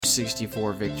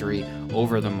264 victory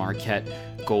over the Marquette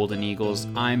Golden Eagles.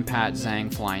 I'm Pat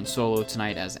Zhang, flying solo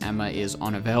tonight as Emma is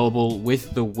unavailable.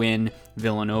 With the win,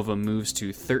 Villanova moves to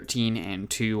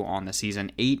 13-2 on the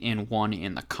season, 8-1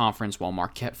 in the conference, while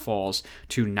Marquette falls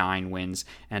to 9 wins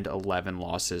and 11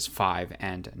 losses,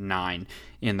 5-9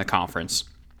 in the conference.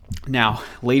 Now,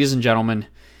 ladies and gentlemen,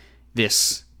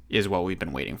 this is what we've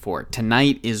been waiting for.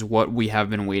 Tonight is what we have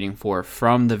been waiting for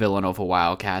from the Villanova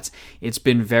Wildcats. It's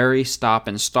been very stop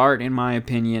and start, in my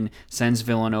opinion, since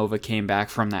Villanova came back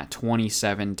from that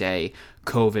 27-day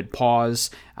COVID pause.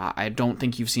 I don't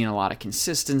think you've seen a lot of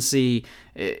consistency.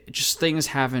 Just things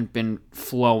haven't been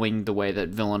flowing the way that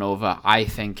Villanova, I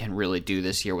think, can really do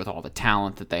this year with all the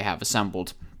talent that they have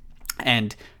assembled.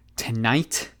 And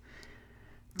tonight,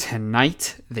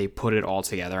 they put it all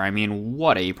together. I mean,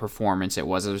 what a performance it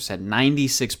was. As I said,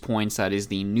 96 points. That is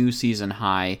the new season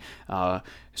high,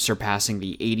 surpassing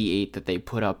the 88 that they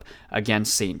put up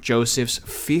against St. Joseph's.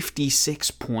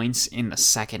 56 points in the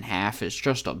second half is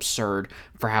just absurd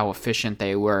for how efficient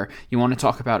they were. You want to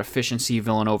talk about efficiency?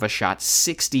 Villanova shot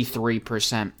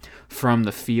 63% from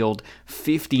the field,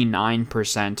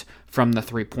 59% from the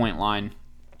three-point line.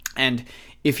 And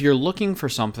if you're looking for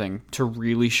something to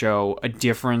really show a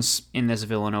difference in this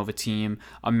Villanova team,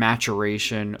 a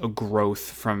maturation, a growth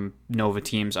from Nova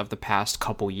teams of the past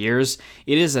couple years,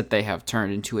 it is that they have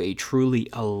turned into a truly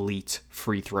elite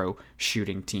free throw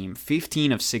shooting team.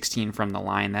 15 of 16 from the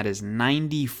line, that is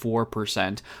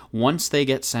 94%. Once they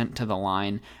get sent to the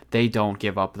line, they don't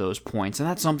give up those points, and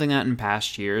that's something that in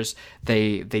past years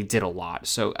they did a lot.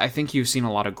 So I think you've seen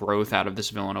a lot of growth out of this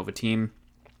Villanova team.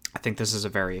 I think this is a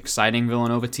very exciting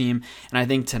Villanova team, and I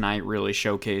think tonight really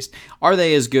showcased. Are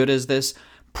they as good as this?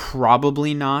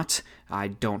 Probably not. I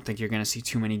don't think you're going to see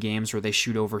too many games where they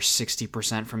shoot over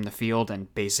 60% from the field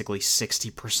and basically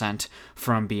 60%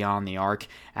 from beyond the arc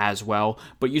as well.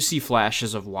 But you see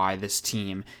flashes of why this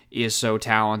team is so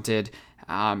talented.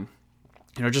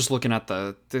 Just looking at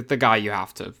the guy you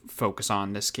have to focus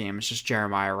on this game is just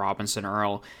Jeremiah Robinson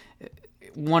Earl.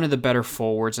 One of the better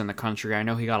forwards in the country. I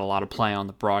know he got a lot of play on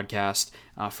the broadcast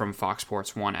from Fox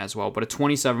Sports 1 as well, but a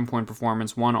 27-point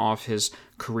performance, one off his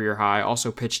career high. Also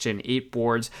pitched in 8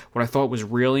 boards. What I thought was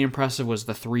really impressive was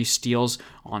the 3 steals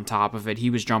on top of it. He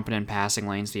was jumping in passing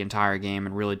lanes the entire game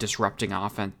and really disrupting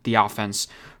the offense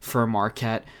for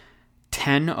Marquette.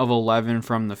 10 of 11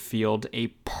 from the field, a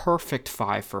perfect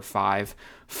 5 for 5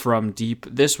 from deep.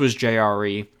 This was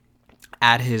JRE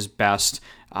at his best.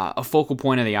 A focal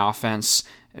point of the offense,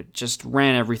 just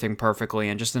ran everything perfectly,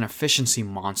 and just an efficiency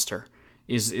monster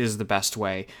is the best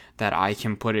way that I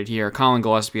can put it here. Colin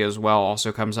Gillespie as well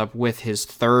also comes up with his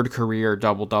 3rd career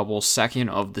double-double, 2nd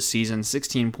of the season,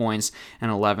 16 points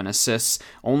and 11 assists.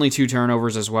 Only 2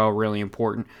 turnovers as well, really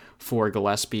important for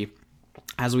Gillespie.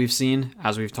 As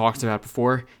we've talked about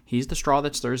before, he's the straw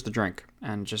that stirs the drink,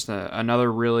 and just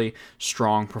another really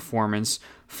strong performance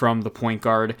from the point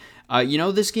guard.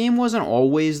 This game wasn't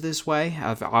always this way,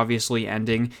 obviously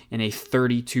ending in a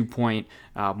 32-point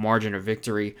margin of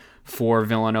victory for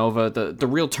Villanova. The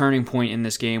real turning point in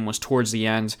this game was towards the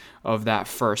end of that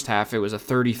first half. It was a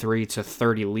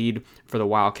 33-30 lead for the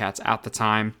Wildcats at the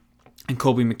time, and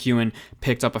Kobe McEwen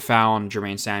picked up a foul on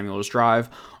Jermaine Samuel's drive.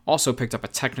 Also picked up a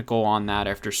technical on that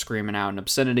after screaming out an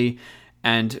obscenity.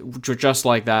 And just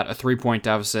like that, a 3-point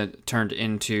deficit turned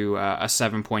into a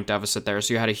 7-point deficit there.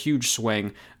 So you had a huge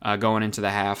swing going into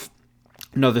the half.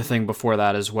 Another thing before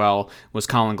that as well was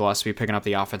Colin Gillespie picking up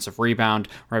the offensive rebound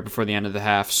right before the end of the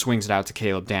half, swings it out to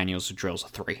Caleb Daniels, who drills a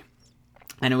 3.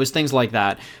 And it was things like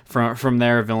that. From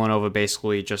there, Villanova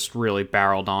basically just really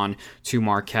barreled on to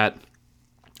Marquette.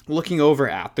 Looking over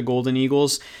at the Golden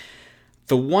Eagles,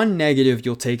 the one negative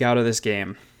you'll take out of this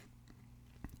game,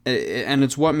 and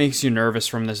it's what makes you nervous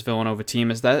from this Villanova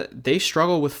team, is that they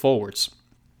struggle with forwards.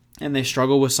 And they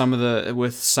struggle with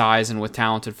with size and with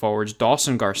talented forwards.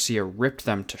 Dawson Garcia ripped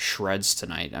them to shreds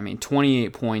tonight. I mean,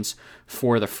 28 points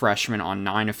for the freshman on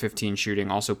 9 of 15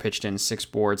 shooting. Also pitched in 6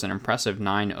 boards, an impressive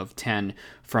 9 of 10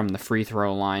 from the free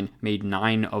throw line. Made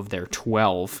 9 of their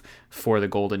 12 for the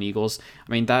Golden Eagles.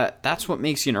 I mean, that's what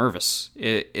makes you nervous.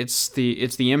 It's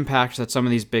the impact that some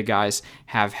of these big guys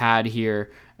have had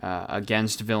here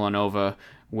against Villanova,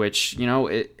 which,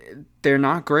 they're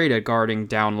not great at guarding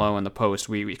down low in the post.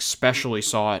 We especially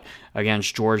saw it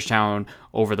against Georgetown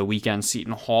over the weekend.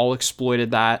 Seton Hall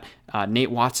exploited that.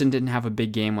 Nate Watson didn't have a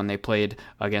big game when they played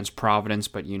against Providence,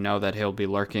 but you know that he'll be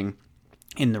lurking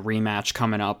in the rematch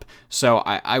coming up. So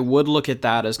I would look at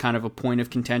that as kind of a point of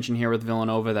contention here with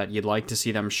Villanova, that you'd like to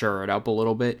see them shore it up a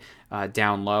little bit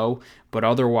down low. But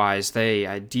otherwise,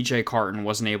 DJ Carton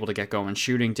wasn't able to get going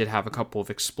shooting, did have a couple of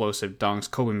explosive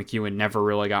dunks. Kobe McEwen never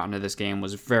really got into this game,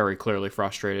 was very clearly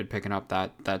frustrated picking up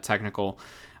that technical.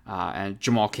 And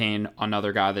Jamal Cain,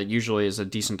 another guy that usually is a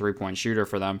decent three-point shooter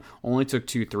for them, only took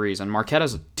 2 threes. And Marquette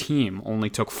as a team only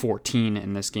took 14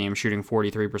 in this game, shooting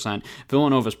 43%.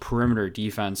 Villanova's perimeter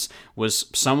defense was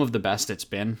some of the best it's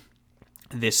been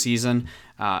this season.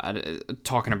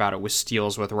 Talking about it with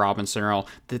steals with Robinson Earl,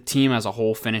 the team as a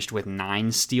whole finished with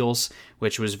 9 steals,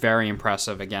 which was very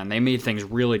impressive. Again, they made things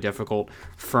really difficult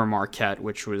for Marquette,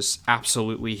 which was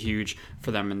absolutely huge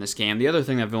for them in this game. The other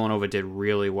thing that Villanova did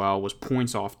really well was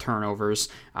points off turnovers.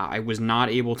 I was not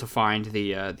able to find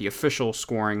the official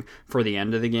scoring for the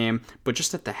end of the game, but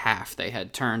just at the half, they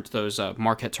had turned those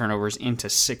Marquette turnovers into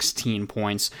 16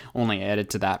 points, only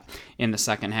added to that in the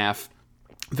second half.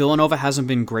 Villanova hasn't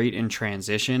been great in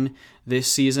transition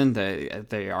this season.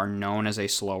 They are known as a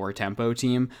slower tempo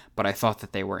team, but I thought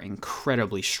that they were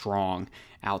incredibly strong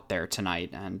out there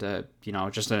tonight. And,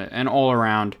 just an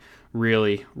all-around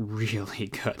really, really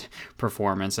good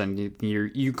performance. And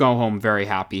you go home very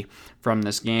happy from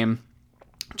this game.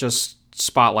 Just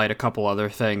spotlight a couple other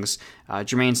things.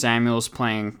 Jermaine Samuels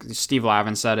playing, Steve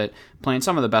Lavin said it, playing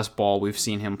some of the best ball we've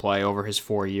seen him play over his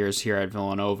 4 years here at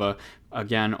Villanova.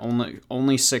 Again,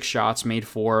 only 6 shots, made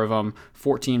 4 of them,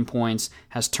 14 points,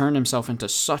 has turned himself into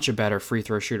such a better free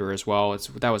throw shooter as well.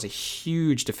 That was a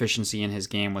huge deficiency in his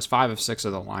game, was 5 of 6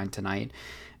 of the line tonight.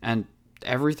 And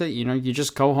everything, you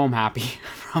just go home happy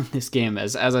from this game.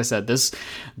 As I said, this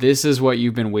is what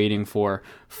you've been waiting for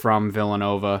from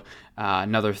Villanova.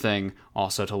 Another thing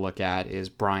also to look at is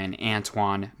Brian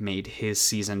Antoine made his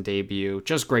season debut.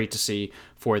 Just great to see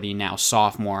for the now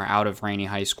sophomore out of Rainey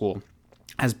High School.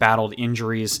 Has battled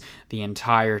injuries the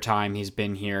entire time he's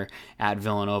been here at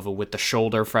Villanova with the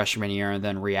shoulder freshman year and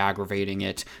then re-aggravating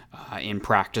it in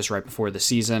practice right before the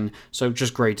season. So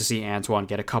just great to see Antoine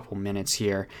get a couple minutes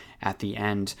here at the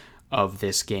end of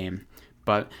this game.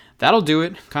 But that'll do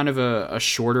it. Kind of a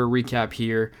shorter recap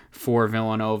here for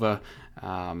Villanova.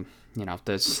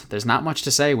 There's not much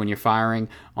to say when you're firing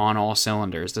on all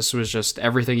cylinders. This was just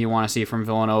everything you want to see from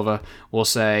Villanova. We'll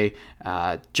say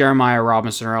Jeremiah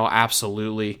Robinson Earl,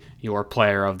 absolutely your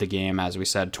player of the game. As we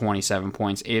said, 27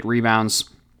 points, 8 rebounds,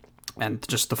 and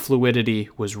just the fluidity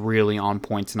was really on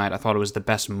point tonight. I thought it was the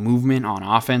best movement on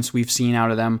offense we've seen out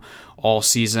of them all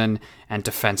season, and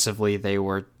defensively they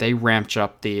ramped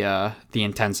up the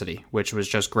intensity, which was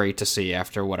just great to see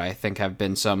after what I think have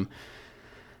been some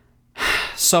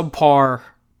subpar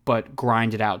but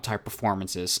grinded out type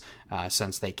performances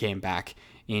since they came back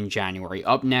in January.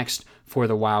 Up next for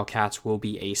the Wildcats will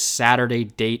be a Saturday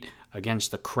date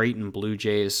against the Creighton Blue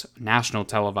Jays, national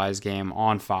televised game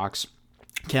on Fox.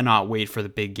 Cannot wait for the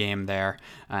big game there,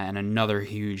 and another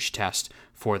huge test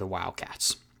for the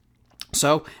Wildcats.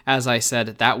 So, as I said,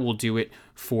 that will do it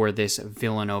for this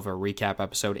Villanova recap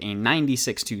episode. A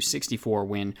 96-64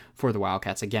 win for the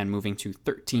Wildcats. Again, moving to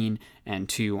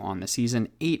 13-2 on the season,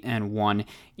 8-1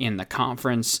 in the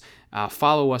conference.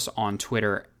 Follow us on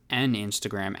Twitter and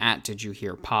Instagram at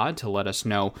DidYouHearPod to let us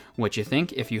know what you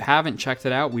think. If you haven't checked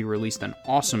it out, we released an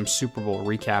awesome Super Bowl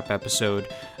recap episode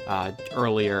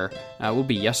earlier. Will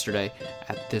be yesterday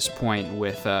at this point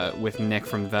with Nick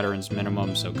from Veterans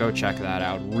Minimum. So go check that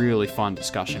out. Really fun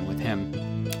discussion with him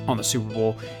on the Super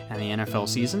Bowl and the NFL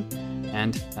season.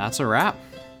 And that's a wrap.